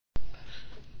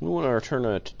We want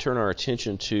to turn our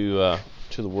attention to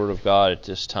the Word of God at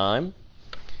this time,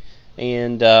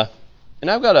 and I've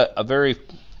got a very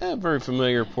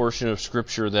familiar portion of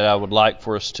Scripture that I would like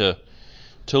for us to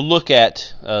look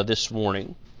at this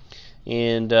morning,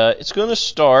 and it's going to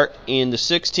start in the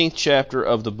 16th chapter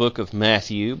of the book of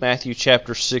Matthew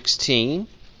chapter 16,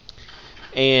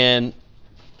 and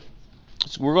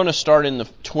we're going to start in the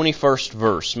 21st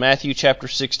verse, Matthew chapter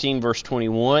 16, verse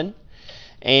 21,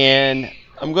 and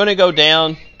I'm going to go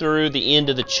down through the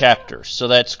end of the chapter. So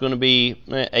that's going to be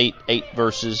 9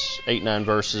 verses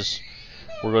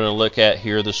we're going to look at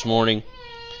here this morning.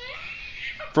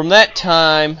 From that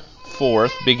time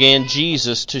forth began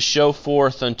Jesus to show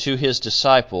forth unto his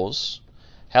disciples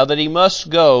how that he must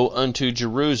go unto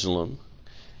Jerusalem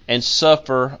and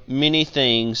suffer many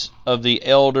things of the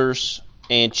elders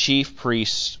and chief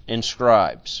priests and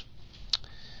scribes,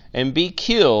 and be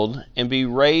killed and be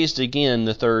raised again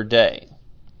the third day.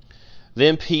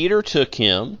 Then Peter took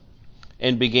him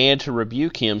and began to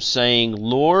rebuke him, saying,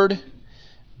 Lord,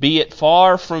 be it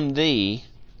far from thee,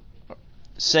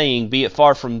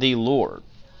 Lord.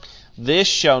 This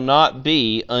shall not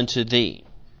be unto thee.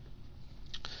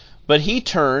 But he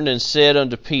turned and said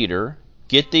unto Peter,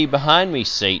 Get thee behind me,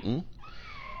 Satan.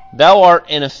 Thou art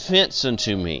an offense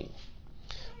unto me.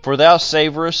 For thou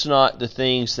savorest not the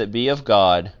things that be of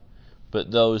God,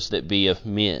 but those that be of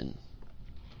men.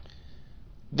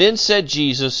 Then said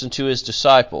Jesus unto his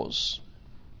disciples,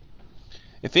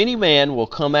 If any man will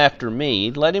come after me,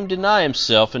 let him deny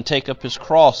himself and take up his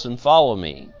cross and follow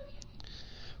me.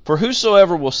 For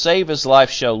whosoever will save his life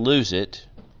shall lose it,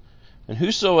 and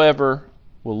whosoever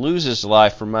will lose his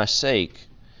life for my sake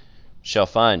shall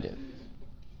find it.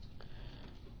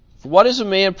 For what is a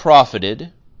man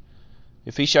profited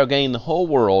if he shall gain the whole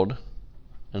world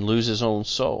and lose his own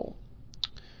soul?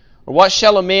 Or what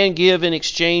shall a man give in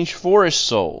exchange for his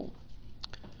soul?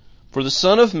 For the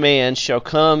Son of Man shall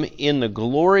come in the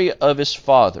glory of his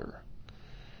Father.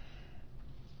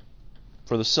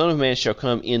 For the Son of Man shall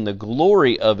come in the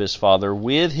glory of his Father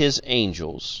with his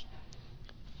angels,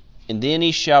 and then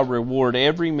he shall reward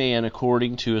every man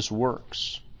according to his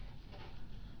works.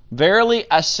 Verily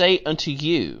I say unto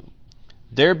you,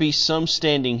 there be some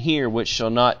standing here which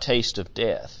shall not taste of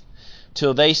death,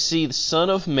 till they see the Son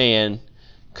of Man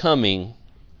coming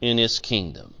in his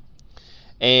kingdom.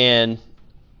 And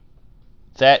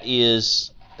that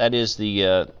is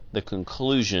the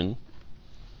conclusion.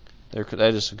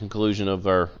 That is the conclusion of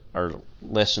our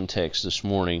lesson text this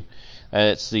morning.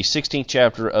 It's the 16th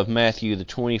chapter of Matthew, the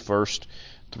 21st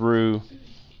through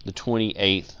the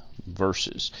 28th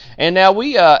verses. And now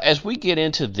as we get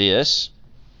into this,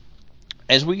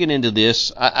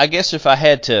 I guess if I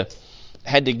had to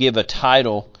give a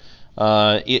title,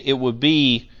 it would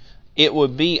be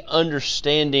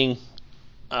understanding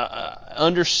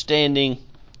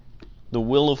the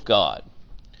will of God.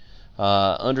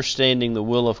 Understanding the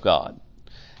will of God.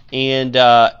 And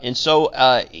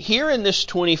so here in this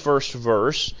 21st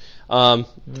verse,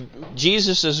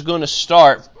 Jesus is going to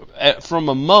start from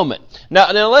a moment.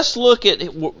 Now let's look at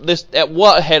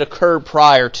what had occurred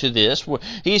prior to this.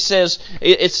 He says,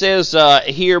 it says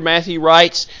here, Matthew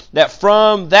writes that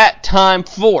from that time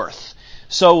forth.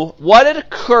 So what had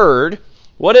occurred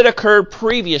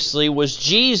previously was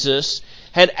Jesus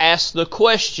had asked the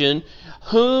question,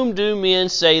 whom do men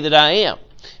say that I am?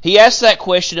 He asked that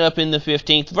question up in the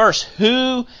 15th verse.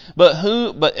 In the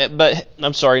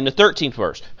 13th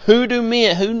verse.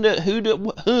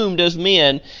 Whom does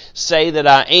men say that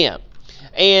I am?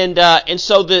 And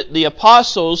so the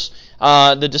apostles,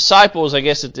 the disciples, I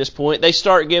guess at this point, they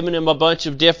start giving him a bunch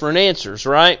of different answers,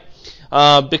 right?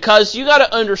 Because you got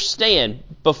to understand,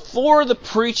 before the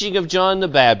preaching of John the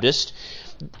Baptist,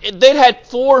 they'd had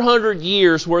 400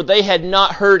 years where they had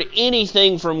not heard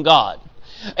anything from God.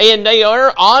 And they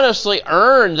honestly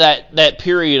earned that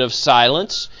period of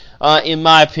silence, in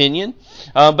my opinion.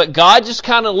 But God just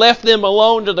kind of left them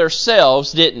alone to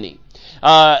themselves, didn't He?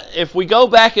 If we go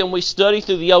back and we study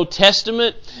through the Old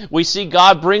Testament, we see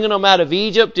God bringing them out of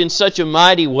Egypt in such a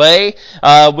mighty way,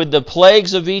 with the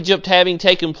plagues of Egypt having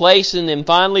taken place, and then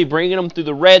finally bringing them through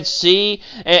the Red Sea,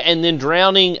 and then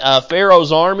drowning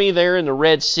Pharaoh's army there in the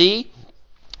Red Sea.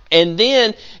 And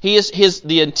then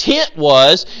the intent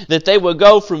was that they would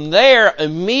go from there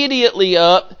immediately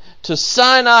up to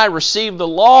Sinai, receive the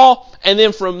law, and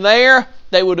then from there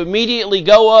they would immediately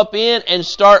go up in and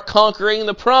start conquering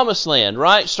the promised land,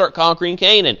 right? Start conquering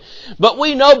Canaan. But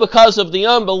we know because of the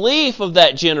unbelief of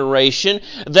that generation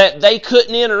that they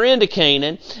couldn't enter into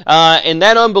Canaan, and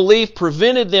that unbelief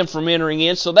prevented them from entering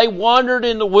in. So they wandered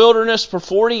in the wilderness for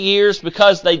 40 years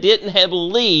because they didn't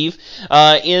believe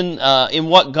in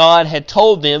what God had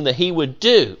told them that He would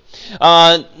do.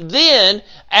 Then,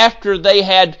 after they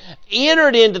had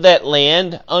entered into that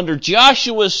land under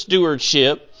Joshua's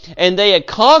stewardship, and they had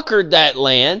conquered that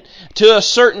land to a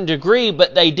certain degree,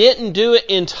 but they didn't do it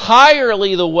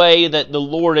entirely the way that the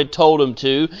Lord had told them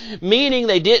to, meaning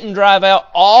they didn't drive out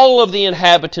all of the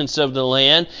inhabitants of the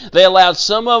land. They allowed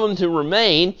some of them to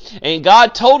remain, and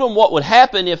God told them what would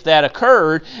happen if that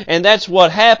occurred, and that's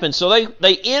what happened. So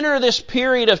they enter this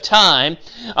period of time,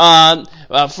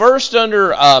 first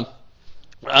under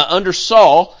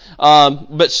Saul,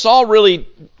 but Saul really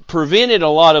prevented a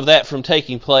lot of that from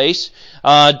taking place.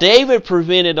 David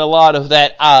prevented a lot of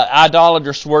that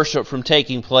idolatrous worship from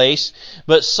taking place,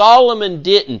 but Solomon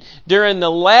didn't. During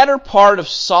the latter part of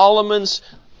Solomon's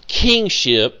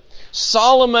kingship,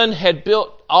 Solomon had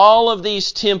built all of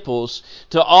these temples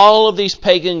to all of these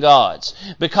pagan gods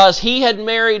because he had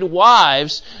married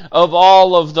wives of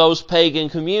all of those pagan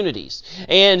communities.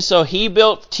 And so he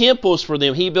built temples for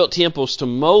them. He built temples to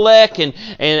Molech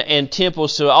and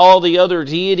temples to all the other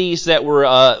deities that were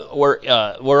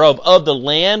of the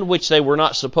land, which they were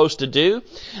not supposed to do.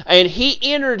 And he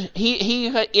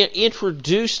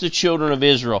introduced the children of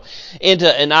Israel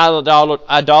into an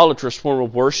idolatrous form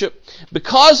of worship.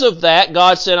 Because of that,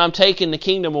 God said, I'm taking the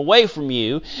kingdom away from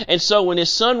you. And so when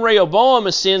his son Rehoboam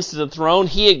ascends to the throne,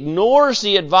 he ignores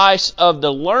the advice of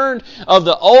the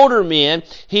older men.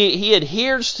 He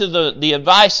adheres to the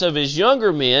advice of his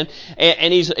younger men,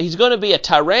 and he's going to be a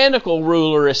tyrannical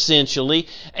ruler essentially.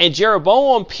 And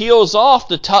Jeroboam peels off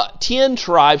the 10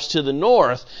 tribes to the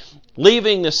north,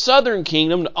 leaving the southern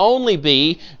kingdom to only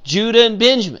be Judah and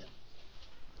Benjamin.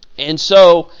 And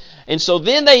so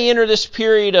then they enter this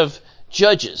period of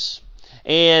Judges.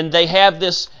 And they have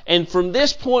this, and from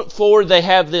this point forward, they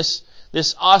have this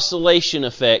oscillation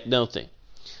effect, don't they?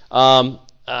 And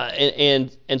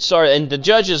the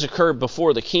Judges occurred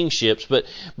before the kingships, but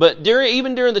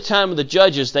even during the time of the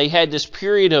Judges, they had this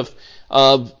period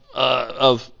of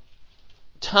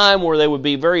time where they would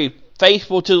be very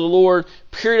faithful to the Lord,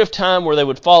 period of time where they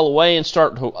would fall away and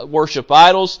start to worship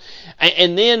idols.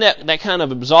 And then that kind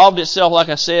of absolved itself, like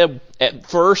I said, at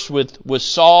first with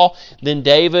Saul, then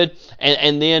David,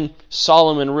 and then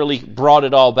Solomon really brought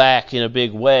it all back in a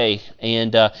big way.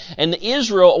 And the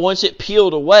Israel, once it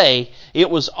peeled away, it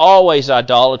was always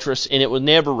idolatrous, and it was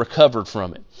never recovered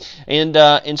from it.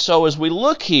 And so as we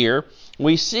look here,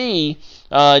 we see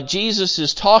Jesus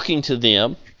is talking to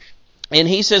them, and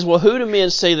he says, well, who do men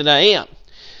say that I am?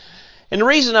 And the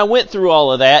reason I went through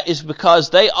all of that is because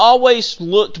they always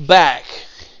looked back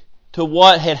to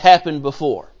what had happened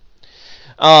before.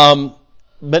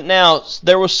 But now,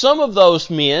 there were some of those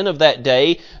men of that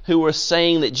day who were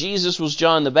saying that Jesus was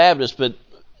John the Baptist, but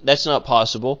that's not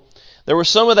possible. There were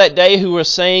some of that day who were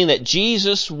saying that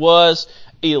Jesus was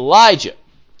Elijah.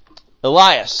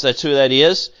 Elias, that's who that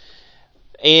is.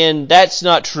 And that's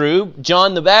not true.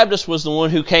 John the Baptist was the one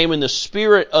who came in the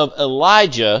spirit of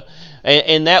Elijah,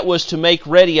 and that was to make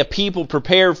ready a people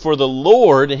prepared for the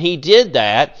Lord, and he did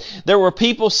that. There were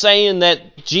people saying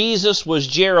that Jesus was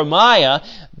Jeremiah.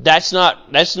 That's not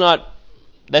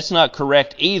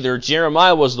correct either.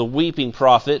 Jeremiah was the weeping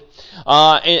prophet.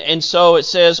 And so it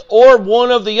says, or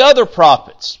one of the other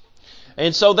prophets.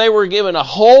 And so they were given a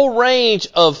whole range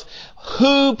of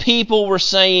who people were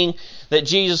saying that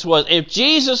Jesus was. If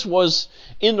Jesus was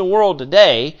in the world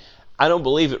today, I don't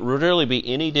believe it would really be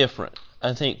any different.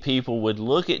 I think people would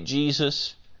look at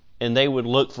Jesus and they would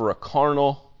look for a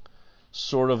carnal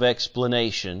sort of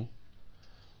explanation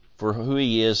for who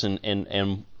he is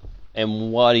and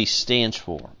what he stands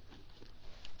for,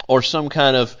 or some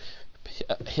kind of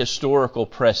historical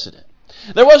precedent.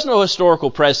 There was no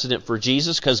historical precedent for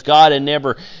Jesus because God had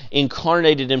never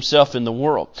incarnated himself in the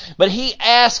world. But he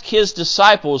asked his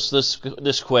disciples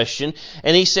this question,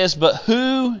 and he says, but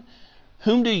whom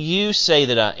do you say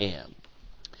that I am?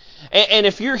 And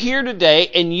if you're here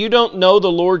today and you don't know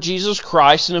the Lord Jesus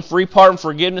Christ and a free pardon and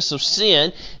forgiveness of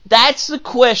sin, that's the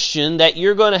question that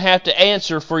you're going to have to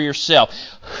answer for yourself.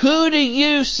 Who do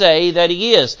you say that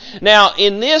he is? Now,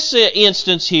 in this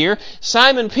instance here,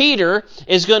 Simon Peter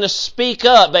is going to speak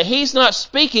up, but he's not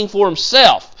speaking for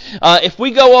himself. If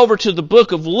we go over to the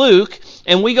book of Luke,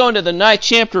 and we go into the ninth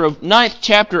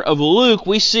chapter of Luke,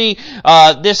 we see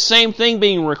this same thing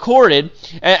being recorded.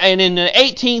 And in the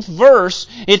 18th verse,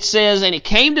 it says, and it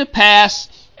came to pass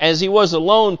as he was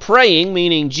alone praying,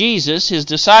 meaning Jesus, his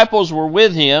disciples were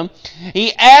with him,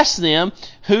 he asked them,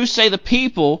 who say the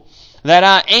people that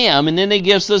I am? And then he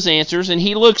gives those answers, and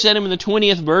he looks at him in the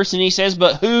 20th verse, and he says,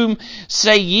 but whom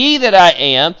say ye that I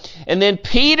am? And then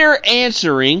Peter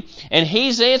answering, and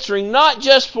he's answering not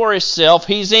just for himself,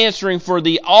 he's answering for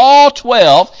the all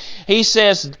 12. He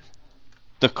says,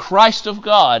 the Christ of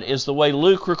God is the way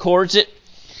Luke records it.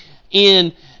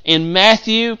 In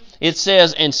Matthew, it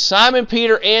says, and Simon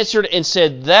Peter answered and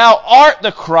said, thou art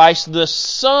the Christ, the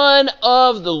Son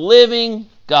of the living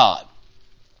God.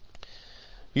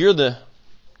 You're the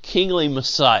kingly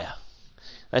Messiah.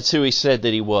 That's who he said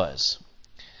that he was.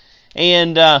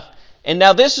 And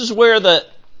now this is where the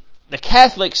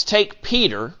Catholics take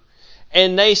Peter,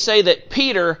 and they say that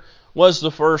Peter was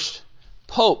the first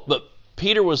pope. But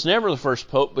Peter was never the first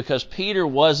pope because Peter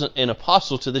wasn't an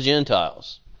apostle to the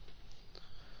Gentiles.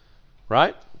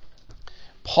 Right?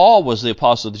 Paul was the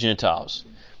apostle of the Gentiles.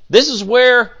 This is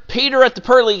where Peter at the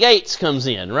pearly gates comes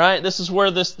in, right? This is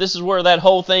where that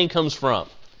whole thing comes from.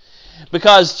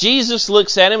 Because Jesus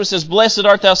looks at him and says, blessed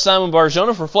art thou, Simon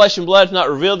Bar-Jonah, for flesh and blood hath not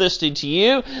revealed this to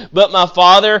you, but my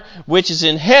Father which is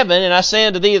in heaven. And I say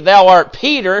unto thee, thou art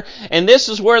Peter. And this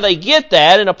is where they get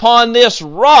that. And upon this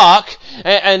rock,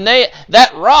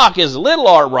 that rock is little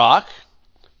r rock,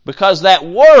 because that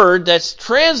word that's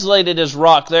translated as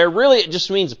rock there, really it just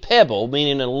means a pebble,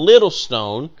 meaning a little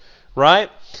stone, right?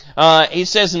 He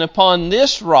says, and upon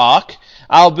this rock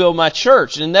I'll build my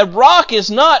church. And that rock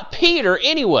is not Peter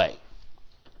anyway.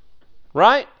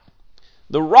 Right?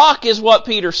 The rock is what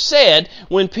Peter said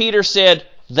when Peter said,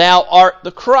 thou art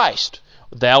the Christ.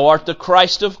 Thou art the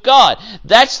Christ of God.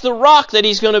 That's the rock that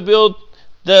he's going to build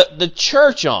the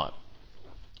church on.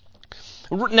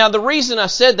 Now, the reason I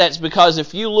said that is because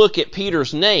if you look at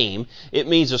Peter's name, it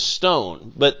means a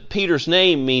stone. But Peter's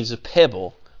name means a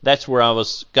pebble. That's where I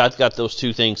got those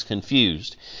two things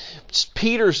confused.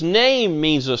 Peter's name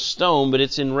means a stone, but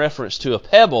it's in reference to a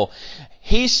pebble.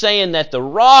 He's saying that the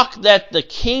rock that the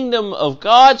kingdom of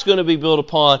God's going to be built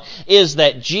upon is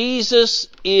that Jesus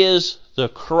is the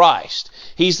Christ.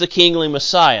 He's the kingly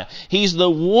Messiah. He's the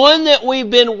one that we've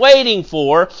been waiting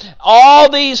for all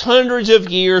these hundreds of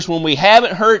years when we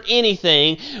haven't heard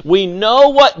anything. We know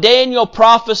what Daniel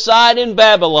prophesied in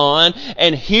Babylon,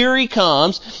 and here he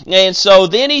comes. And so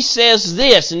then he says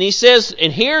this, and he says,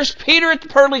 and here's Peter at the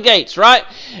pearly gates, right?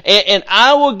 And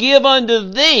I will give unto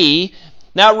thee.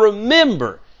 Now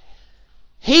remember,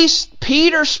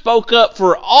 Peter spoke up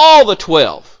for all the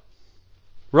 12,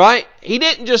 right? He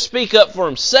didn't just speak up for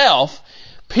himself.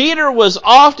 Peter was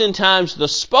oftentimes the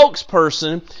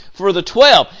spokesperson for the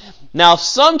 12. Now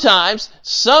sometimes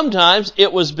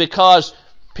it was because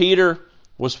Peter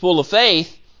was full of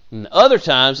faith, and other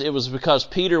times it was because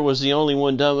Peter was the only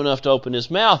one dumb enough to open his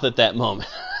mouth at that moment.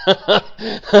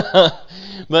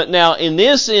 But now in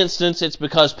this instance, it's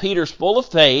because Peter's full of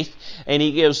faith, and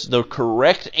he gives the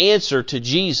correct answer to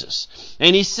Jesus.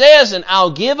 And he says, and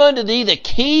I'll give unto thee the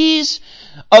keys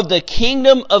of the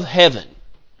kingdom of heaven.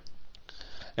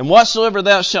 And whatsoever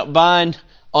thou shalt bind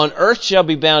on earth shall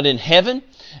be bound in heaven,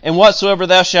 and whatsoever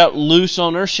thou shalt loose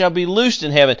on earth shall be loosed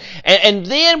in heaven. And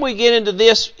then we get into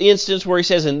this instance where he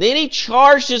says, and then he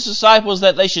charged his disciples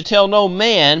that they should tell no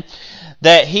man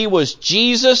that he was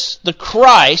Jesus the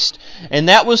Christ, and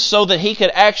that was so that he could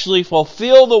actually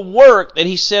fulfill the work that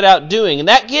he set out doing. And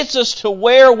that gets us to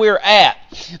where we're at.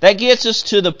 That gets us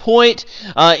to the point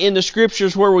in the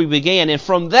Scriptures where we began. And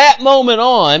from that moment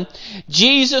on,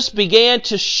 Jesus began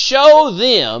to show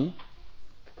them,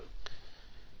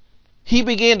 he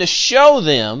began to show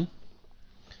them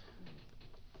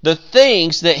the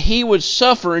things that he would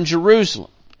suffer in Jerusalem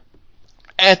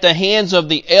at the hands of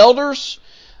the elders,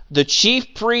 the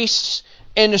chief priests,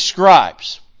 and the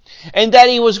scribes. And that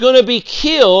he was going to be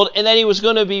killed, and that he was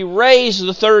going to be raised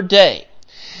the third day.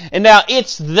 And now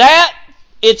it's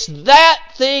that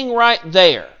thing right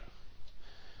there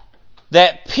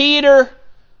that Peter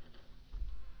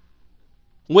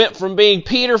went from being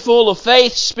Peter full of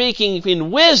faith, speaking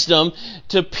in wisdom,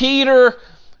 to Peter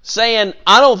saying,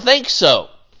 I don't think so.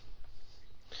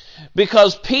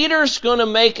 Because Peter's going to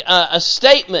make a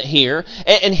statement here,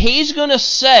 and he's going to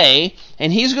say,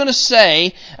 and he's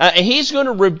going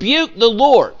to rebuke the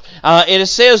Lord. It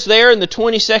says there in the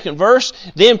 22nd verse,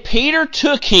 then Peter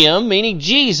took him, meaning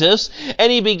Jesus,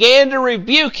 and he began to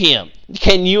rebuke him.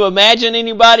 Can you imagine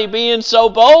anybody being so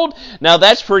bold? Now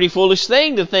that's a pretty foolish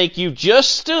thing to think. You've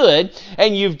just stood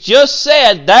and you've just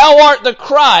said, thou art the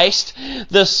Christ,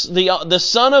 the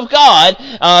Son of God,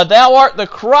 thou art the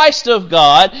Christ of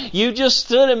God. You just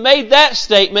stood and made that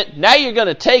statement. Now you're going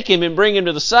to take him and bring him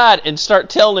to the side and start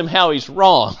telling him how he's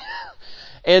wrong.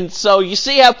 And so you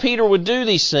see how Peter would do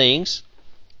these things.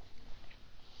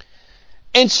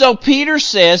 And so Peter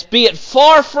says, be it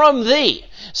far from thee.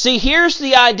 See, here's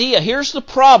the idea. Here's the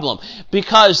problem.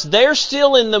 Because they're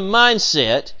still in the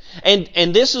mindset,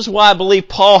 and this is why I believe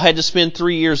Paul had to spend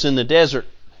 3 years in the desert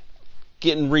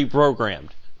getting reprogrammed,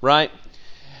 right?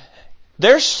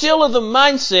 They're still of the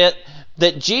mindset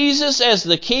that Jesus as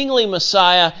the kingly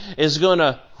Messiah is going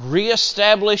to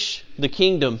reestablish the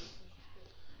kingdom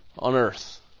on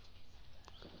earth.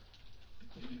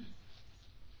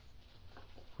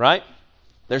 Right?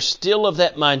 They're still of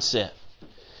that mindset.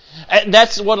 And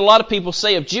that's what a lot of people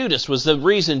say of Judas, was the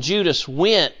reason Judas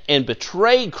went and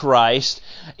betrayed Christ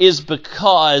is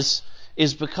because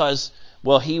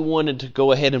well, he wanted to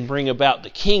go ahead and bring about the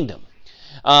kingdom.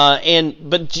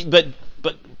 But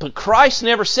Christ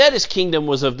never said His kingdom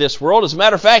was of this world. As a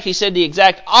matter of fact, He said the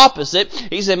exact opposite.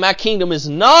 He said, my kingdom is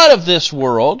not of this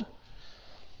world.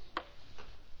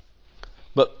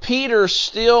 But Peter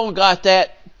still got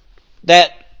that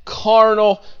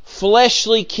carnal,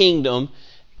 fleshly kingdom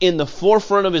in the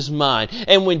forefront of his mind.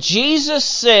 And when Jesus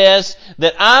says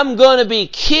that I'm going to be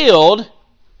killed,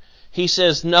 He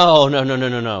says, no.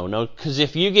 Because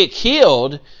if you get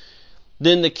killed,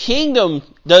 then the kingdom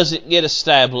doesn't get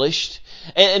established.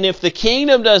 And if the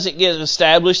kingdom doesn't get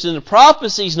established, then the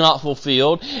prophecy's not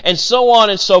fulfilled, and so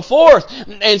on and so forth.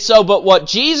 And so, but what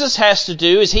Jesus has to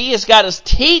do is He has got to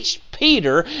teach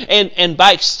Peter, and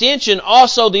by extension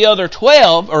also the other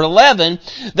 12 or 11,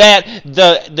 that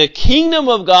the kingdom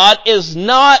of God is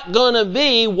not going to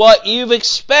be what you've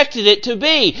expected it to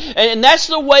be. And that's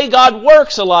the way God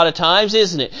works a lot of times,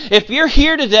 isn't it? If you're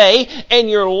here today and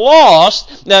you're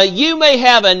lost, now you may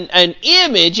have an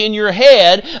image in your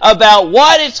head about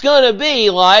what it's going to be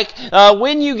like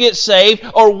when you get saved,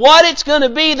 or what it's going to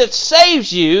be that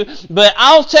saves you. But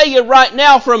I'll tell you right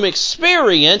now from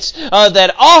experience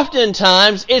that oftentimes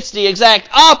it's the exact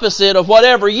opposite of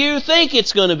whatever you think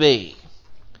it's going to be.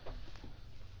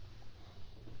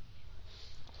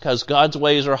 Because God's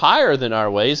ways are higher than our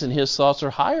ways, and His thoughts are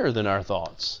higher than our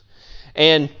thoughts.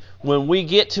 And when we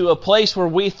get to a place where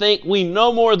we think we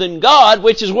know more than God,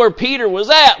 which is where Peter was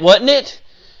at, wasn't it?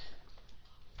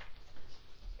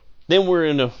 Then we're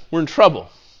in trouble.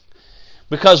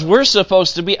 Because we're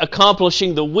supposed to be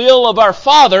accomplishing the will of our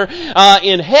Father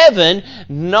in heaven,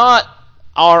 not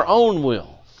our own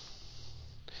will.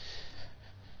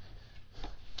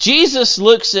 Jesus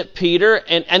looks at Peter,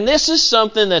 and this is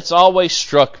something that's always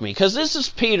struck me, because this is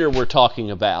Peter we're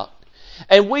talking about.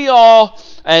 And we all,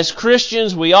 as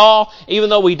Christians, even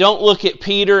though we don't look at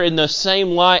Peter in the same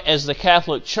light as the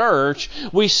Catholic Church,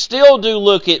 we still do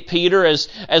look at Peter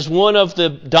as one of the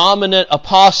dominant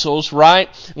apostles, right?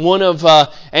 One of,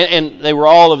 and they were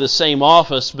all of the same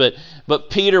office, but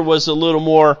Peter was a little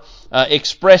more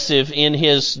expressive in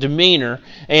his demeanor.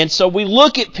 And so we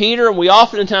look at Peter, and we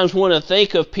oftentimes want to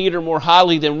think of Peter more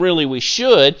highly than really we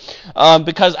should,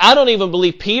 because I don't even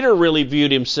believe Peter really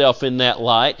viewed himself in that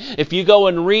light. If you go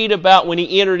and read about when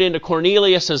he entered into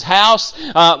Cornelius' house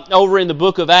over in the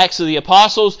book of Acts of the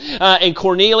Apostles, and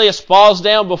Cornelius falls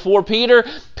down before Peter,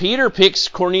 Peter picks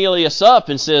Cornelius up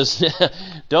and says,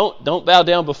 don't bow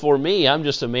down before me, I'm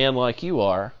just a man like you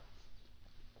are.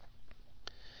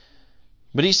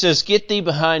 But he says, get thee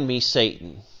behind me,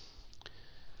 Satan.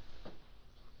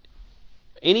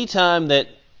 Anytime that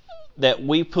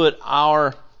we put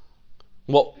our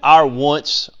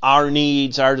wants, our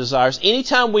needs, our desires,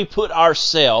 anytime we put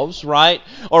ourselves, right,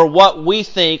 or what we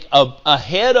think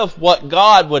ahead of what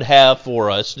God would have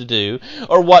for us to do,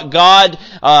 or what God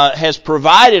has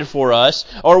provided for us,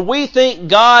 or we think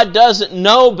God doesn't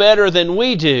know better than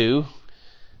we do,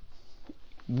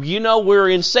 we're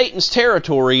in Satan's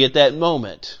territory at that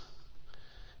moment.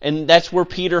 And that's where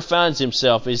Peter finds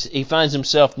himself. He finds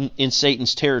himself in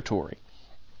Satan's territory.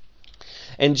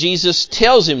 And Jesus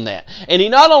tells him that. And He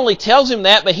not only tells him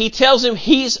that, but He tells him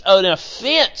he's an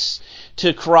offense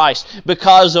to Christ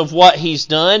because of what He's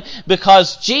done.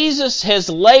 Because Jesus has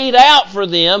laid out for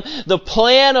them the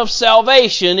plan of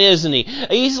salvation, isn't He?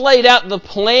 He's laid out the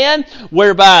plan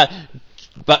whereby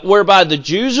the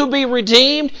Jews will be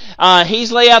redeemed.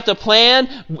 He's laid out the plan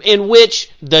in which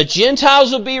the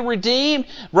Gentiles will be redeemed,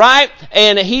 right?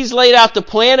 And He's laid out the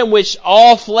plan in which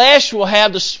all flesh will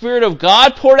have the Spirit of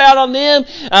God poured out on them.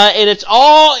 And it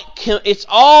all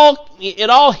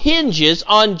hinges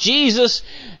on Jesus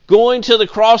going to the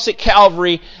cross at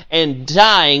Calvary and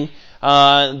dying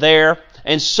there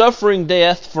and suffering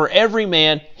death for every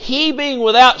man, He being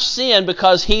without sin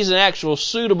because He's an actual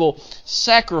suitable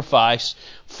sacrifice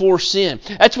for sin.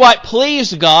 That's why it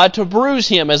pleased God to bruise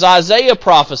Him, as Isaiah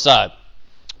prophesied.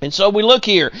 And so we look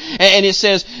here, and it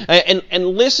says, and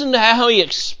listen to how he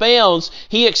expounds.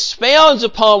 He expounds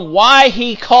upon why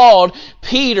he called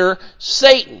Peter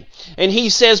Satan. And he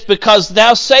says, because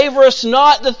thou savorest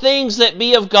not the things that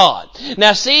be of God.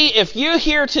 Now see, if you're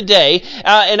here today,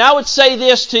 and I would say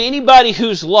this to anybody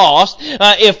who's lost,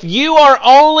 if you are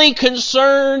only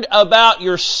concerned about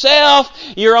yourself,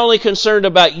 you're only concerned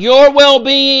about your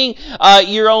well-being,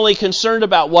 you're only concerned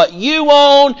about what you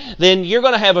own, then you're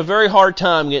going to have a very hard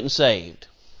time getting saved.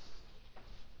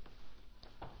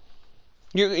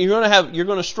 You're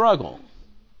going to struggle.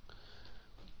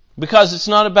 Because it's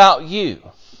not about you.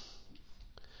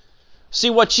 See,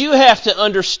 what you have to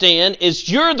understand is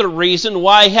you're the reason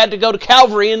why he had to go to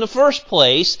Calvary in the first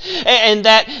place, and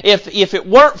that if it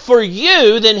weren't for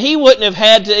you, then he wouldn't have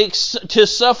had to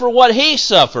suffer what he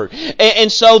suffered. And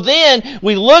so then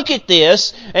we look at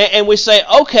this and we say,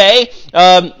 okay,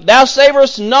 thou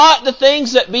savorest not the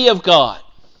things that be of God.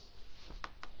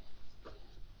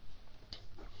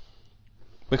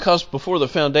 Because before the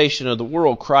foundation of the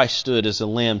world, Christ stood as a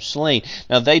lamb slain.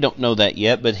 Now, they don't know that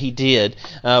yet, but he did.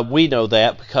 We know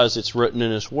that because it's written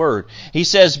in his word. He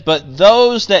says, but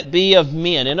those that be of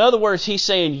men. In other words, he's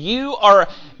saying, you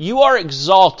are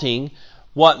exalting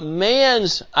what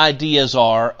man's ideas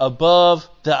are above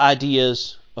the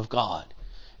ideas of God.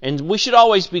 And we should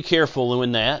always be careful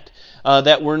in that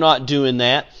we're not doing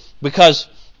that. Because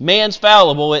man's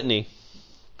fallible, isn't he?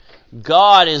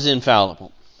 God is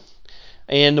infallible.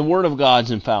 And the Word of God's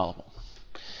infallible.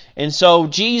 And so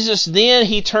Jesus then,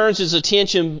 he turns his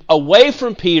attention away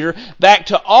from Peter back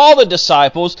to all the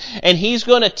disciples, and he's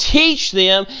going to teach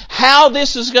them how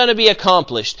this is going to be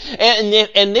accomplished.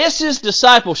 And this is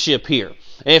discipleship here.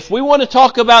 If we want to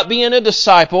talk about being a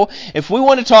disciple, if we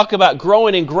want to talk about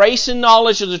growing in grace and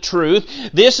knowledge of the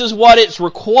truth, this is what it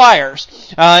requires.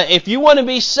 If you want to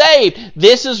be saved,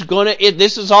 this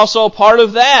is also a part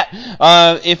of that.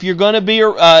 If you're going to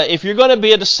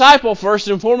be a disciple, first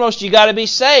and foremost, you got to be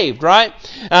saved, right?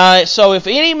 So if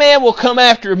any man will come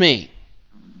after me,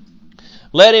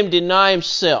 let him deny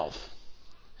himself.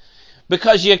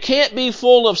 Because you can't be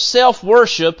full of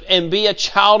self-worship and be a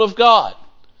child of God.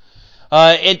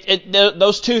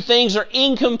 Those two things are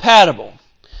incompatible.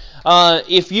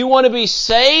 If you want to be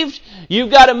saved, you've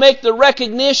got to make the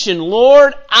recognition,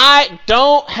 Lord, I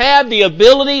don't have the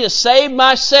ability to save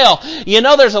myself. You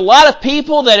know, there's a lot of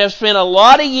people that have spent a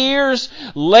lot of years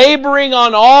laboring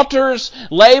on altars,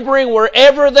 laboring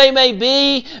wherever they may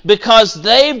be, because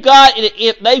they've got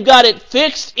it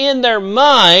fixed in their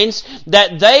minds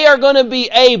that they are going to be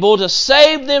able to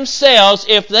save themselves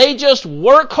if they just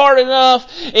work hard enough,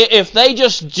 if they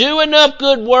just do enough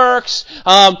good works.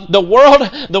 The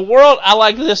world, I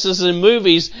like this as in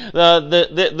movies.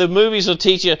 The movies will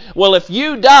teach you, well, if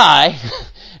you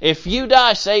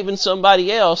die saving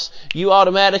somebody else, you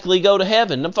automatically go to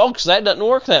heaven. Now, folks, that doesn't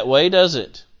work that way, does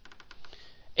it?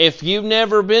 If you've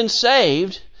never been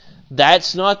saved,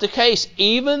 that's not the case.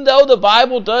 Even though the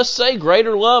Bible does say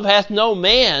greater love hath no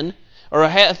man, or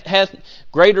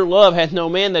greater love hath no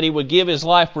man that he would give his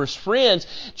life for his friends,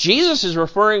 Jesus is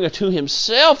referring to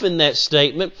himself in that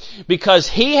statement because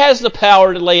he has the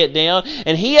power to lay it down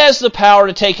and he has the power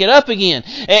to take it up again.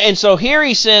 And so here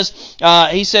he says,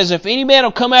 if any man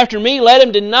will come after me, let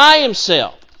him deny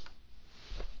himself.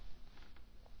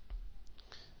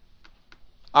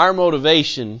 Our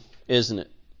motivation, isn't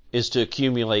it, is to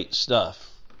accumulate stuff.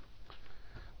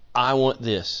 I want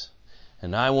this,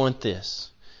 and I want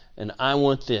this, and I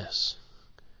want this.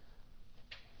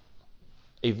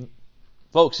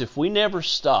 Folks, if we never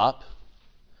stop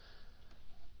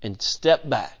and step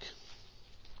back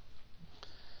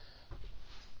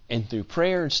and through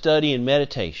prayer and study and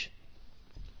meditation,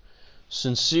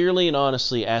 sincerely and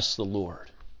honestly ask the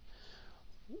Lord,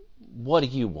 what do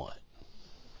you want?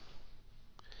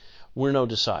 We're no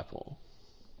disciple.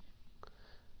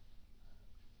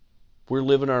 We're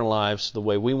living our lives the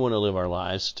way we want to live our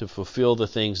lives to fulfill the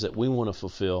things that we want to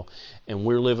fulfill, and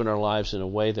we're living our lives in a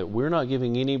way that we're not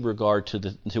giving any regard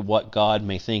to what God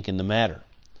may think in the matter.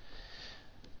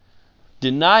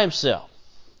 Deny himself.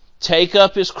 Take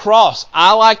up his cross.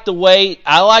 I like the way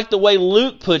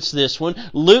Luke puts this one.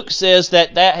 Luke says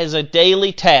that is a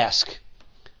daily task.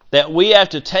 That we have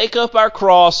to take up our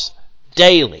cross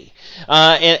daily.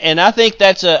 And I think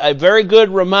that's a very good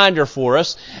reminder for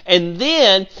us. And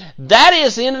then, that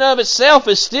is in and of itself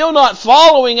is still not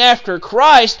following after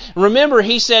Christ. Remember,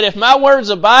 he said, if my words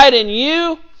abide in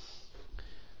you,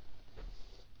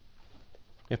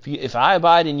 if I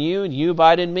abide in you and you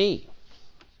abide in me.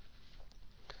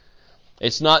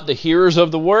 It's not the hearers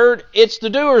of the word, it's the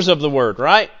doers of the word,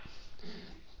 right?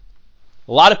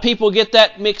 A lot of people get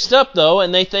that mixed up, though,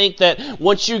 and they think that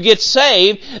once you get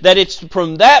saved, that it's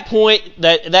from that point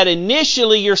that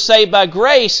initially you're saved by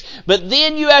grace, but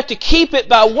then you have to keep it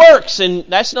by works, and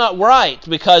that's not right,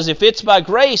 because if it's by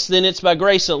grace, then it's by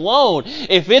grace alone.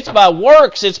 If it's by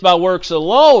works, it's by works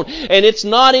alone, and it's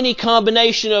not any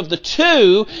combination of the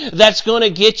two that's going to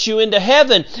get you into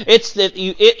heaven.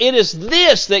 It is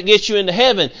this that gets you into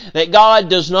heaven, that God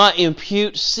does not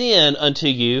impute sin unto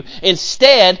you.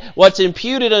 Instead, what's imputed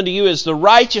unto you is the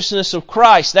righteousness of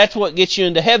Christ. That's what gets you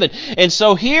into heaven. And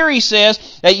so here he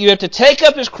says that you have to take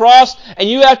up his cross and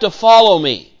you have to follow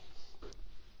me.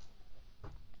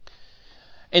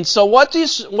 And so what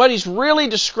he's really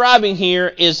describing here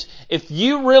is, if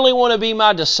you really want to be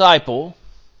my disciple,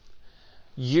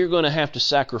 you're going to have to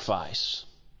sacrifice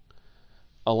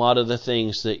a lot of the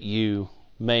things that you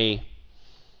may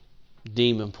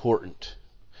deem important.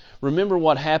 Remember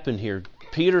what happened here.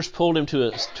 Peter's pulled him to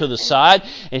the side,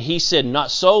 and he said,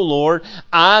 "Not so, Lord.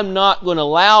 I'm not going to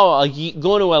allow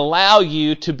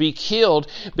you to be killed,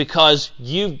 because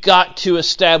you've got to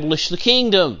establish the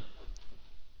kingdom."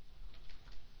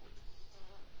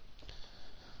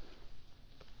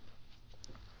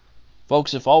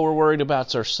 Folks, if all we're worried about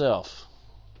is ourselves,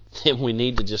 then we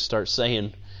need to just start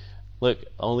saying, "Look, the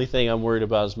only thing I'm worried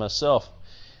about is myself,"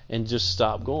 and just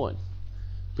stop going.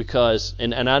 Because,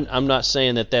 and I'm not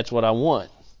saying that that's what I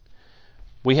want.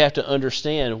 We have to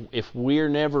understand, if we're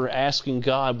never asking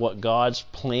God what God's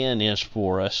plan is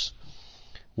for us,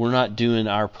 we're not doing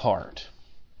our part.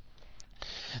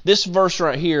 This verse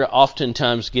right here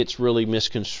oftentimes gets really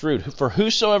misconstrued. For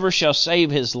whosoever shall save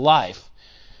his life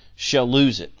shall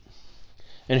lose it,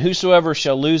 and whosoever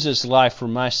shall lose his life for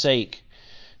my sake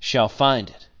shall find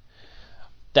it.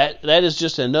 That is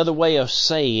just another way of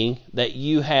saying that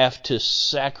you have to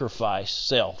sacrifice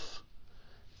self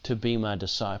to be my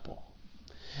disciple.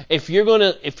 If you're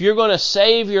gonna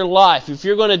save your life, if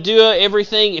you're gonna do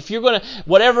everything,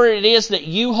 whatever it is that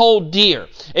you hold dear,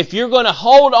 if you're gonna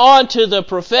hold on to the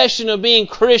profession of being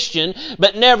Christian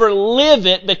but never live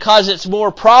it because it's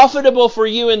more profitable for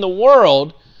you in the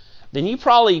world, then you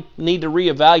probably need to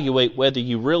reevaluate whether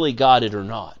you really got it or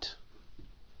not.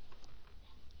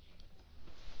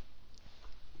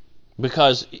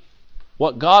 Because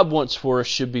what God wants for us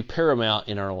should be paramount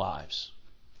in our lives.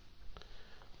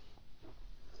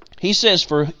 He says,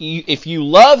 if you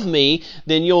love me,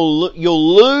 then you'll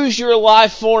lose your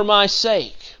life for my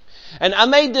sake. And I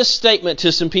made this statement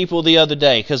to some people the other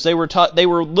day, because they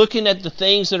were looking at the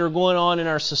things that are going on in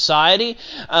our society,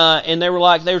 and they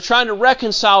were trying to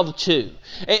reconcile the two.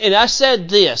 And I said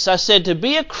this. I said, to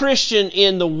be a Christian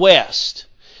in the West.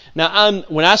 Now,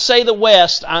 when I say the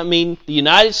West, I mean the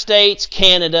United States,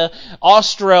 Canada,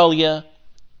 Australia,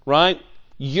 right?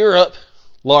 Europe,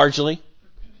 largely.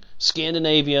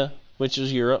 Scandinavia, which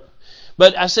is Europe.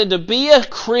 But I said, to be a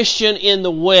Christian in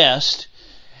the West,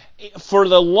 for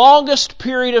the longest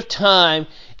period of time,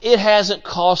 it hasn't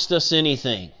cost us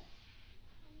anything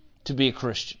to be a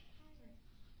Christian.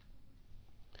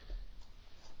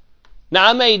 Now,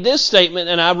 I made this statement,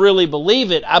 and I really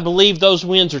believe it. I believe those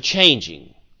winds are changing.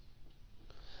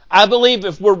 I believe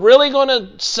if we're really going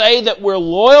to say that we're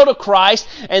loyal to Christ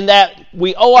and that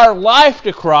we owe our life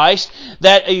to Christ,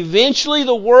 that eventually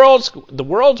the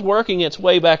world's working its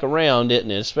way back around, isn't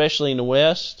it? Especially in the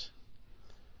West,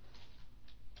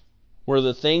 where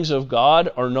the things of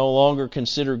God are no longer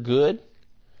considered good,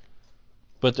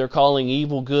 but they're calling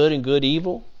evil good and good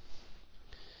evil.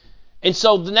 And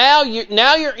so now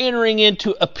you're entering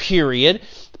into a period,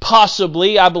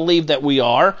 possibly, I believe that we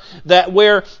are, that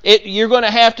where you're going to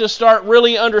have to start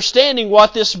really understanding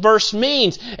what this verse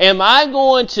means. Am I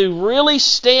going to really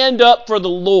stand up for the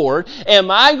Lord?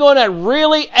 Am I going to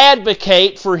really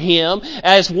advocate for Him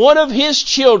as one of His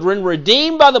children,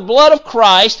 redeemed by the blood of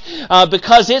Christ,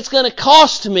 because it's going to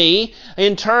cost me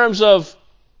in terms of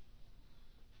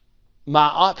my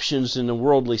options in the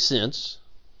worldly sense?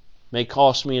 May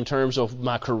cost me in terms of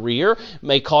my career,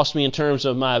 may cost me in terms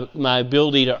of my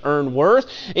ability to earn worth,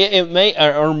 it may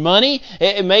earn money,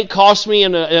 it may cost me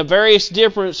in various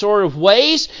different sort of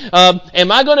ways. Am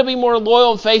I going to be more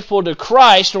loyal and faithful to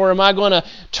Christ, or am I going to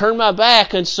turn my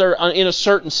back in a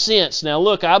certain sense? Now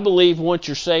look, I believe once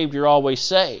you're saved, you're always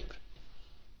saved.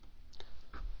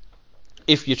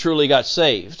 If you truly got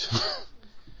saved.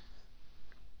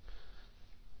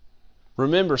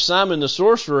 Remember, Simon the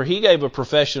sorcerer, he gave a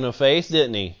profession of faith,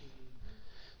 didn't he?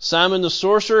 Simon the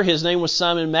sorcerer, his name was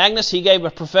Simon Magus, he gave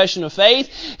a profession of faith.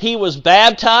 He was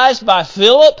baptized by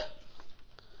Philip.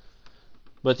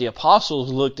 But the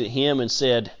apostles looked at him and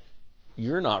said,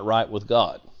 "You're not right with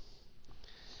God."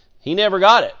 He never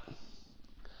got it.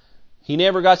 He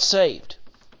never got saved.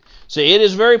 So it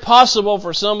is very possible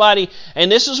for somebody,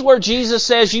 and this is where Jesus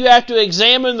says you have to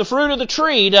examine the fruit of the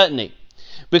tree, doesn't He?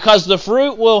 Because the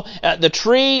fruit will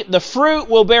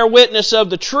bear witness of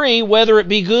the tree, whether it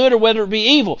be good or whether it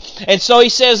be evil. And so He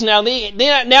says now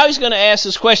He's going to ask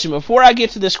this question. Before I get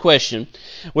to this question,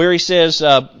 where He says,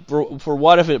 for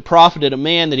what if it profited a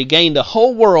man that he gained the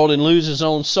whole world and lose his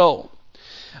own soul?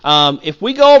 If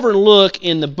we go over and look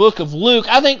in the book of Luke,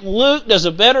 I think Luke does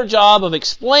a better job of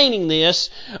explaining this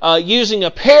using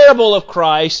a parable of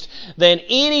Christ than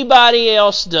anybody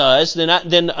else does,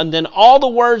 than all the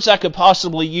words I could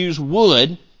possibly use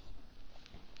would.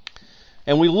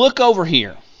 And we look over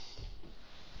here.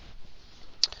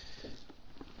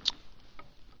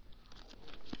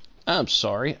 I'm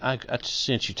sorry, I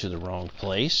sent you to the wrong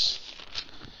place.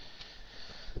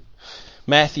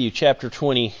 Matthew chapter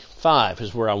 25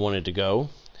 is where I wanted to go.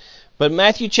 But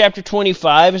Matthew chapter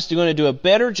 25 is going to do a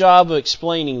better job of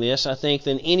explaining this, I think,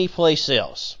 than any place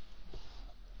else.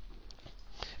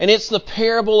 And it's the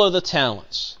parable of the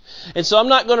talents. And so I'm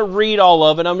not going to read all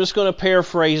of it. I'm just going to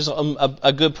paraphrase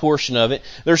a good portion of it.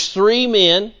 There's 3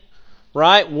 men,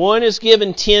 right? One is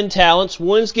given 10 talents,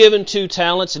 one's given 2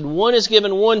 talents, and one is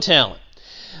given 1 talent.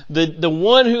 The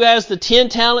one who has the 10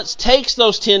 talents takes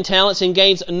those 10 talents and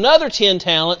gains another 10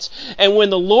 talents. And when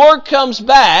the Lord comes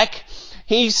back,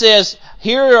 He says,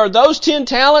 here are those 10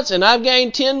 talents and I've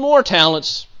gained 10 more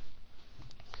talents.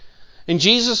 And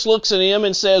Jesus looks at him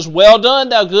and says, well done,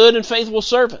 thou good and faithful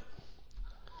servant.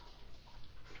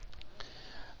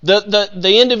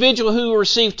 The individual who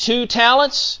received 2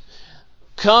 talents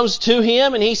comes to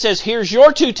him and he says, here's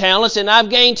your 2 talents and I've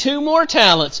gained 2 more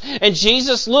talents. And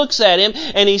Jesus looks at him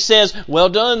and He says, well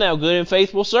done, thou good and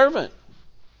faithful servant.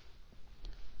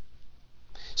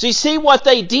 See what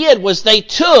they did was they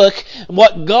took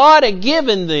what God had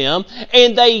given them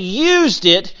and they used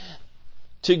it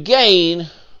to gain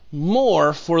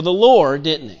more for the Lord,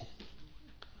 didn't they?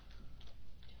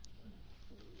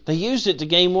 They used it to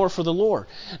gain more for the Lord.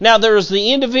 Now there was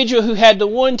the individual who had the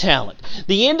 1 talent.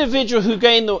 The individual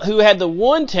who had the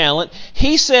 1 talent,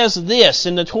 he says this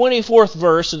in the 24th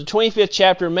verse of the 25th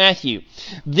chapter of Matthew.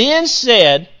 Then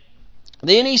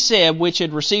he said, which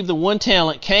had received the 1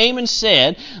 talent, came and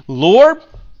said, Lord,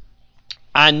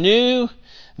 I knew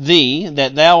thee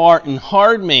that thou art an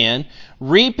hard man,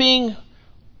 reaping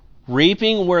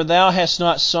where thou hast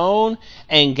not sown,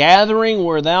 and gathering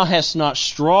where thou hast not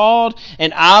strawed,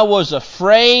 and I was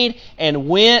afraid, and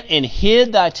went and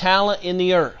hid thy talent in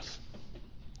the earth.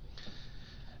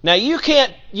 Now you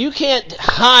can't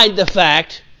hide the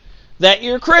fact that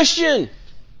you're Christian.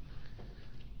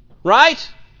 Right?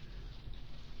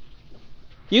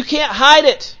 You can't hide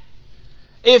it.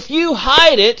 If you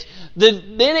hide it,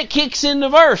 then it kicks in the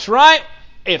verse, right?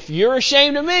 If you're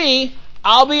ashamed of me,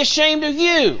 I'll be ashamed of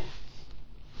you.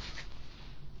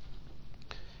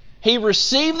 He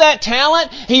received that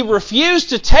talent. He refused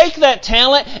to take that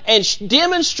talent and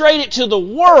demonstrate it to the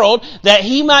world that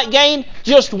he might gain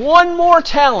just 1 more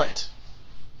talent.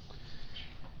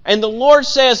 And the Lord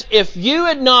says, if you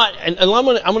had not, and I'm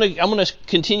going to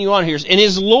continue on here. And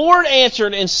his Lord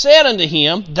answered and said unto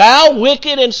him, thou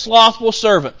wicked and slothful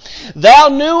servant, thou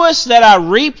knewest that I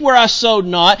reap where I sowed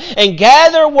not, and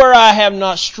gather where I have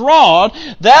not strawed.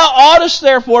 Thou oughtest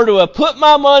therefore to have put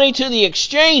my money to the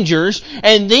exchangers,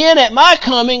 and then at my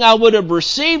coming I would have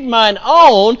received mine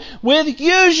own with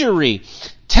usury.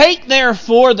 Take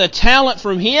therefore the talent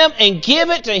from him, and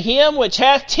give it to him which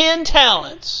hath 10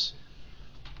 talents.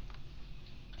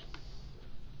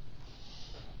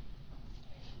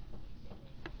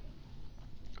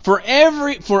 For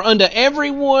unto every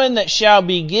one that shall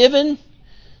be given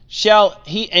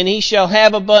he shall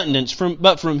have abundance.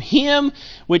 But from him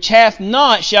which hath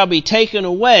not shall be taken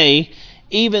away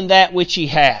even that which he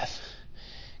hath.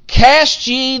 Cast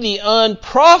ye the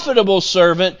unprofitable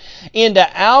servant into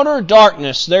outer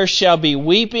darkness. There shall be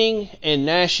weeping and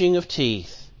gnashing of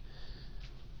teeth.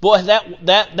 Boy,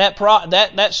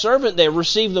 that servant that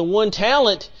received the 1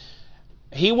 talent,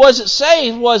 he wasn't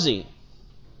saved, was he?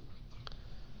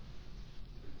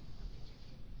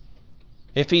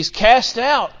 If he's cast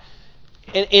out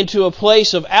into a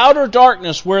place of outer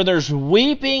darkness where there's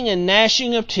weeping and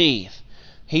gnashing of teeth,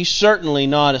 he's certainly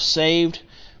not a saved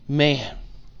man.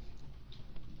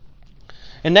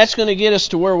 And that's going to get us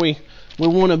to where we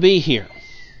want to be here.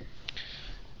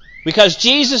 Because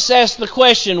Jesus asked the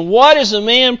question, what is a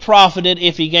man profited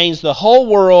if he gains the whole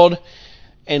world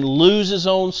and lose his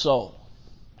own soul?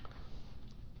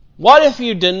 What if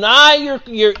you deny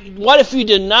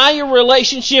your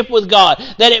relationship with God,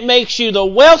 that it makes you the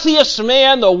wealthiest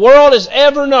man the world has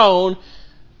ever known,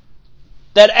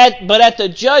 But at the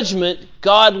judgment,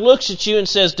 God looks at you and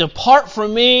says, "Depart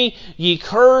from me, ye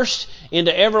cursed,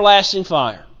 into everlasting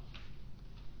fire."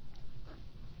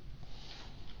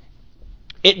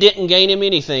 It didn't gain him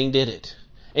anything, did it?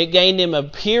 It gained him a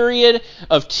period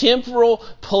of temporal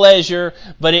pleasure,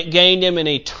 but it gained him an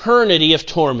eternity of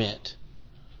torment.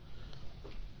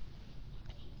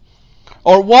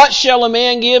 Or what shall a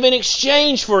man give in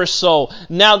exchange for his soul?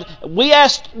 Now, we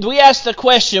asked the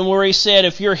question where he said,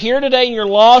 if you're here today and you're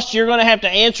lost, you're going to have to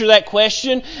answer that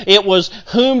question. It was,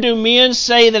 whom do men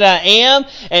say that I am?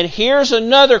 And here's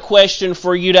another question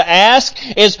for you to ask,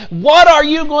 is what are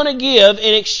you going to give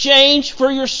in exchange for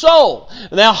your soul?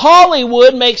 Now,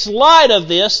 Hollywood makes light of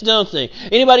this, don't they?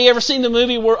 Anybody ever seen the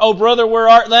movie, Oh Brother, Where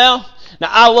Art Thou? Now,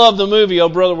 I love the movie, Oh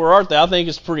Brother, Where Art Thou? I think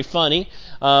it's pretty funny.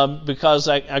 Because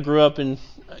I grew up in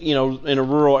a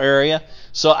rural area,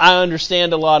 so I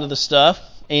understand a lot of the stuff,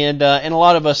 and a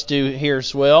lot of us do here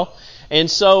as well. And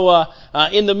so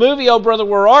in the movie Oh Brother,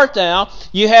 Where Art Thou,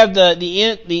 you have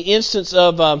the instance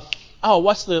of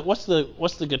what's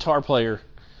the guitar player?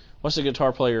 What's the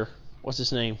guitar player? What's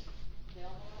his name?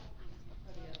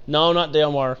 No, not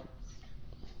Delmar.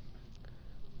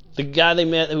 The guy they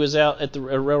met who was out at the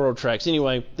railroad tracks.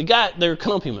 Anyway, the guy, their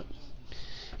accompaniment.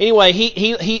 Anyway,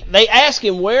 they asked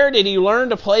him, where did he learn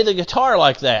to play the guitar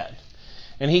like that?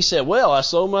 And he said, well, I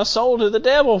sold my soul to the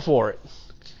devil for it.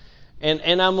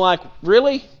 And I'm like,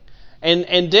 really?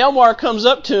 And Delmar comes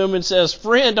up to him and says,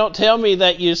 friend, don't tell me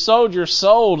that you sold your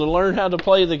soul to learn how to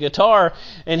play the guitar.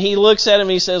 And he looks at him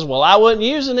and he says, well, I wasn't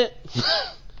using it.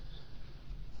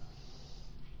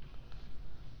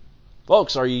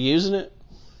 Folks, are you using it?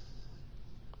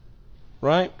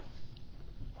 Right?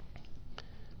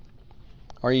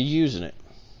 Are you using it?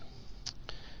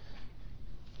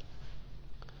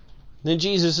 Then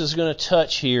Jesus is going to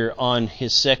touch here on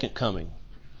His second coming.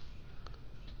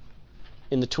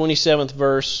 In the 27th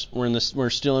verse,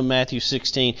 we're still in Matthew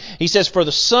 16. He says, "For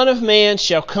the Son of Man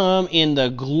shall come in the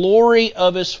glory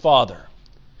of His Father."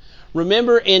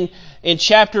 Remember in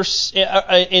chapter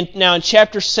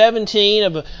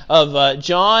 17 of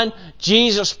John,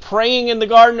 Jesus praying in the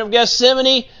Garden of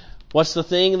Gethsemane. What's the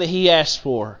thing that He asked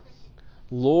for?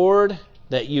 Lord,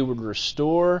 that you would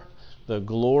restore the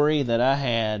glory that I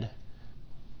had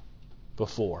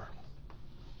before.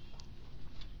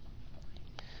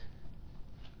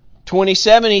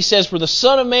 27, he says, "For the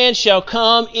Son of Man shall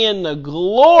come in the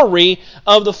glory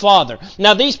of the Father."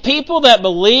 Now, these people that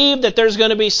believe that there's going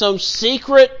to be some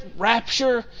secret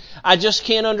rapture, I just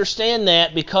can't understand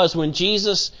that, because when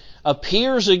Jesus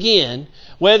appears again,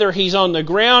 whether He's on the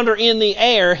ground or in the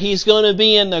air, He's going to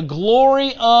be in the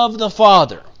glory of the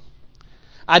Father.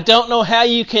 I don't know how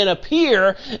you can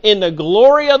appear in the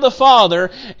glory of the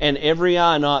Father and every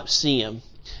eye not see Him,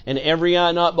 and every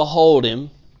eye not behold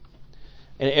Him,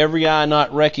 and every eye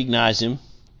not recognize Him.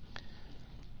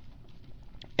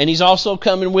 And He's also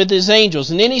coming with His angels.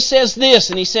 And then He says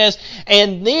this, and He says,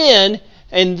 and then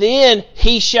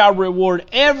He shall reward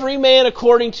every man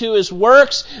according to his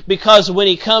works, because when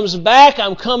He comes back,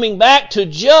 I'm coming back to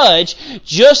judge,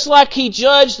 just like He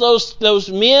judged those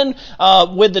men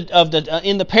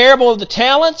in the parable of the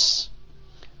talents.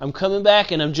 I'm coming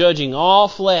back and I'm judging all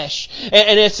flesh.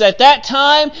 And it's at that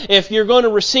time, if you're going to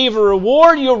receive a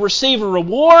reward, you'll receive a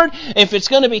reward. If it's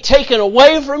going to be taken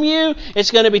away from you, it's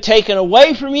going to be taken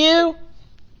away from you.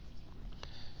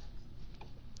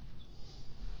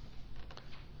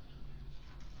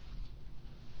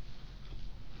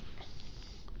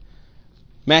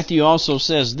 Matthew also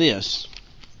says this,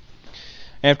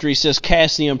 after he says,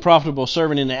 "Cast the unprofitable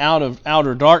servant into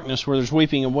outer darkness, where there's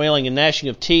weeping and wailing and gnashing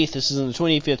of teeth." This is in the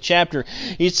 25th chapter.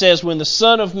 He says, "When the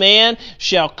Son of Man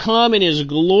shall come in His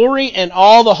glory, and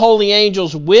all the holy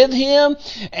angels with Him,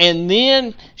 and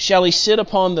then shall He sit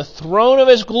upon the throne of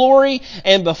His glory,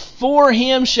 and before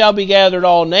Him shall be gathered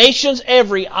all nations.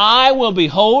 Every eye will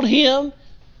behold Him.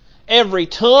 Every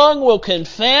tongue will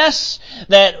confess,"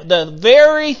 that the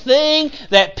very thing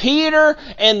that Peter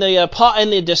and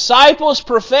the disciples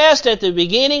professed at the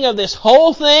beginning of this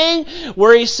whole thing,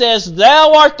 where he says,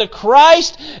 "Thou art the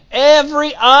Christ,"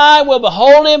 every eye will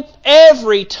behold Him,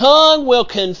 every tongue will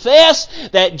confess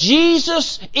that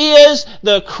Jesus is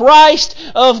the Christ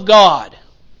of God.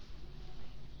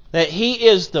 That He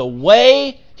is the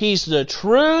way, He's the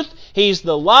truth, He's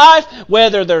the life.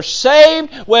 Whether they're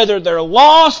saved, whether they're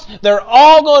lost, they're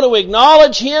all going to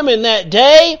acknowledge Him in that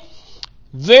day.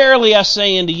 "Verily I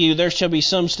say unto you, there shall be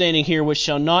some standing here which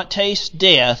shall not taste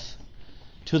death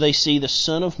till they see the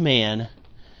Son of Man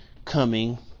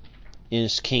coming in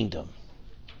His kingdom."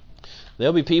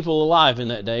 There'll be people alive in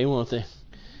that day, won't they?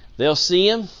 They'll see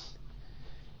Him,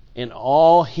 in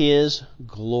all His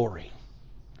glory.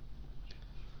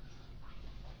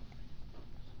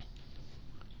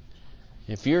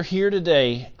 If you're here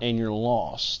today and you're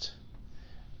lost,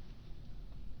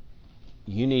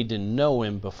 you need to know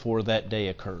Him before that day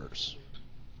occurs.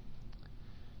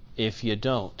 If you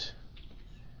don't,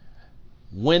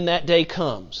 when that day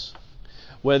comes,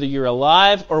 whether you're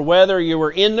alive or whether you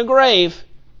were in the grave,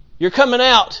 you're coming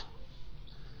out.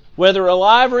 Whether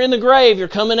alive or in the grave, you're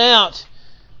coming out.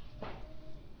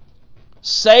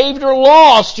 Saved or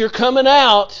lost, you're coming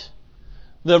out.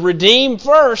 The redeemed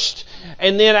first,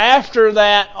 and then after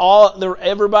that,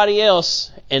 everybody else,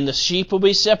 and the sheep will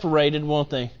be separated, won't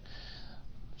they?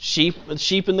 Sheep and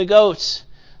the goats.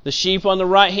 The sheep on the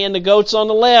right hand, the goats on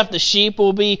the left. The sheep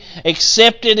will be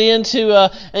accepted into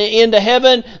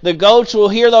heaven. The goats will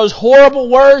hear those horrible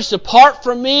words, "Depart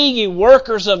from me, you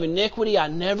workers of iniquity, I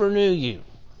never knew you."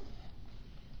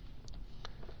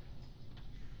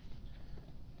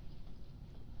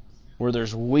 Where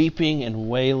there's weeping and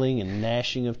wailing and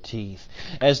gnashing of teeth.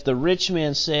 As the rich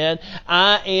man said,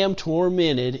 "I am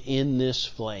tormented in this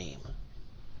flame.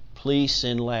 Please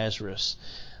send Lazarus,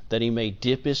 that he may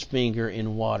dip his finger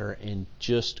in water and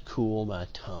just cool my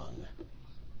tongue."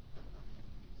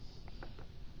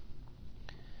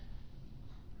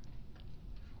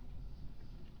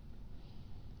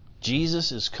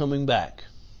 Jesus is coming back.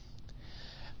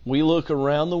 We look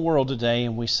around the world today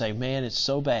and we say, "Man, it's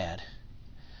so bad."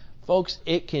 Folks,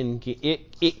 it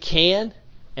can,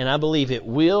 and I believe it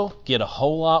will, get a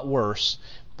whole lot worse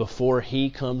before He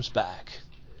comes back.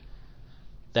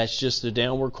 That's just the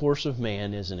downward course of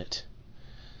man, isn't it?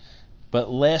 But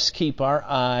let's keep our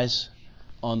eyes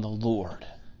on the Lord.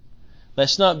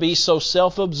 Let's not be so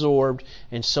self-absorbed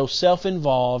and so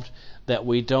self-involved that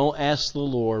we don't ask the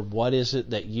Lord, "What is it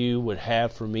that you would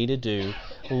have for me to do?"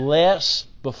 Let's,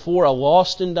 before a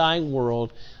lost and dying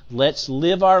world, let's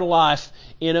live our life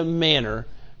in a manner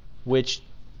which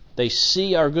they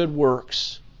see our good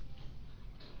works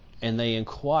and they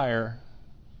inquire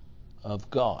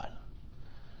of God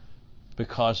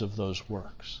because of those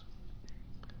works.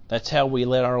 That's how we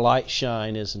let our light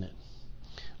shine, isn't it?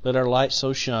 Let our light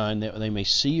so shine that they may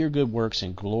see your good works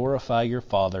and glorify your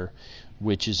Father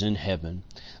which is in heaven.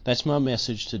 That's my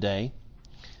message today.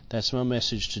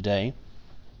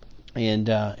 And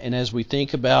as we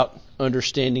think about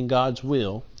understanding God's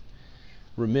will,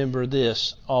 remember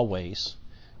this always: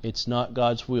 it's not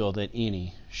God's will that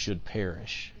any should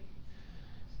perish.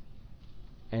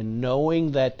 And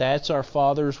knowing that that's our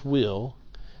Father's will,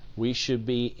 we should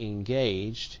be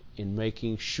engaged in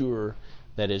making sure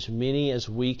that as many as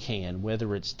we can,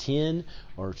 whether it's 10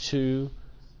 or 2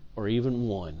 or even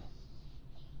 1,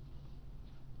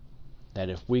 that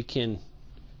if we can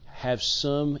have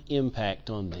some impact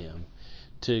on them,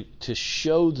 to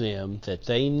show them that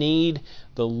they need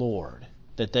the Lord,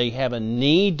 that they have a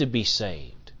need to be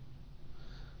saved,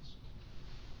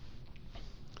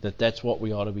 that's what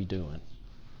we ought to be doing.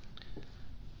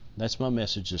 That's my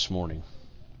message this morning.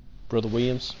 Brother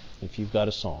Williams, if you've got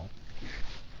a song.